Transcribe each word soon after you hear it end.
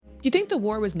Do you think the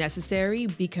war was necessary?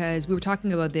 Because we were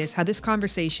talking about this, how this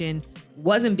conversation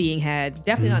wasn't being had,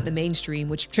 definitely not in the mainstream,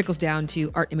 which trickles down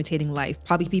to art imitating life,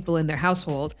 probably people in their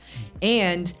household.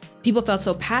 And people felt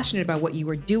so passionate about what you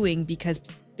were doing because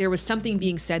there was something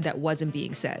being said that wasn't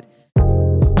being said.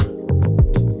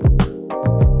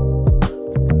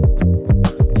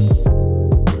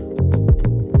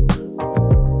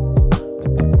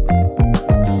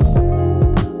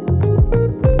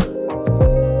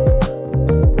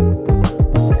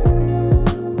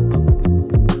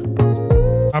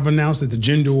 I've announced that the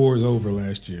gender war is over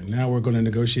last year. Now we're going to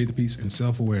negotiate the peace and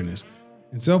self-awareness.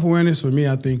 And self-awareness, for me,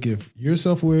 I think if you're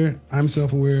self-aware, I'm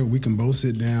self-aware, we can both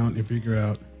sit down and figure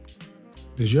out,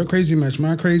 does your crazy match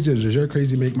my crazy, or does your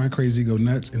crazy make my crazy go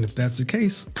nuts? And if that's the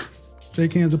case,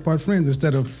 shake hands apart friends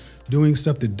instead of doing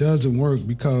stuff that doesn't work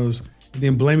because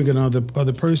then blaming it on the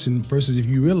other person versus if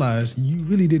you realize you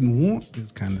really didn't want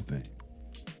this kind of thing.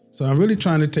 So I'm really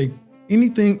trying to take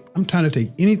anything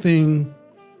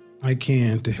I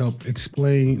can to help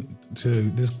explain to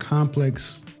this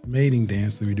complex mating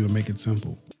dance that we do and make it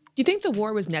simple. Do you think the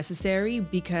war was necessary?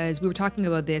 Because we were talking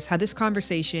about this, how this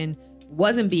conversation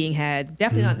wasn't being had,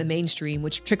 definitely not in the mainstream,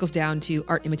 which trickles down to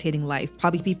art imitating life,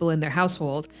 probably people in their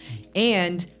household.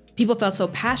 And people felt so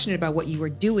passionate about what you were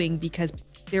doing because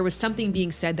there was something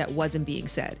being said that wasn't being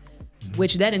said,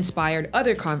 which then inspired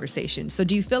other conversations. So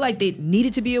do you feel like they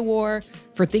needed to be a war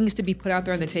for things to be put out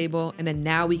there on the table, and then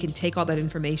now we can take all that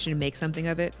information and make something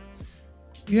of it?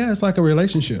 Yeah, it's like a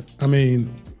relationship. I mean,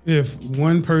 if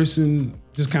one person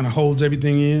just kind of holds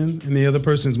everything in and the other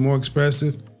person's more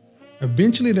expressive,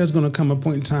 eventually there's going to come a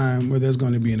point in time where there's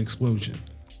going to be an explosion.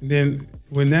 And then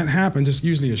when that happens, it's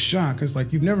usually a shock. It's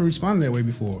like you've never responded that way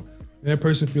before. That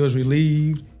person feels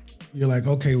relieved. You're like,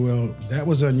 okay, well, that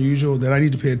was unusual, that I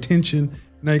need to pay attention.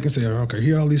 Now you can say, okay,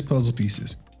 here are all these puzzle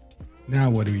pieces. Now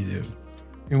what do we do?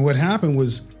 And what happened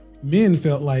was men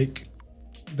felt like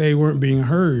they weren't being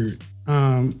heard.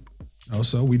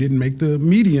 Also, we didn't make the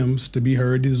mediums to be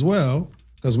heard as well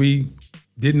because we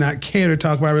did not care to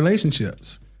talk about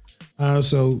relationships.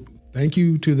 So thank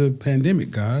you to the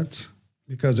pandemic gods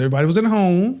because everybody was at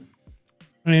home.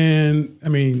 And I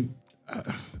mean,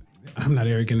 I'm not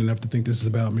arrogant enough to think this is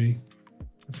about me.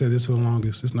 I've said this for the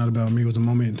longest. It's not about me. It was a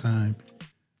moment in time.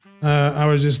 I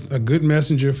was just a good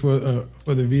messenger for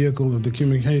the vehicle of the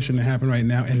communication that happened right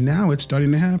now. And now it's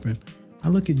starting to happen. I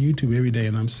look at YouTube every day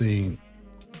and I'm seeing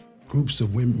groups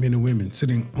of women, men and women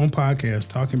sitting on podcasts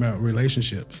talking about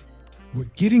relationships. We're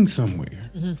getting somewhere.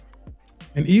 Mm-hmm.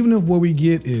 And even if what we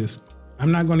get is,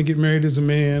 I'm not going to get married as a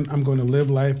man, I'm going to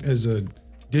live life as a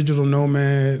digital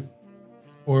nomad,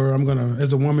 or I'm going to,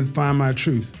 as a woman, find my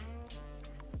truth.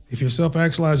 If you're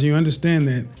self-actualizing, you understand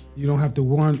that you don't have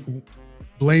to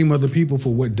blame other people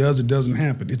for what does or doesn't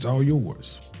happen. It's all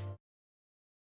yours.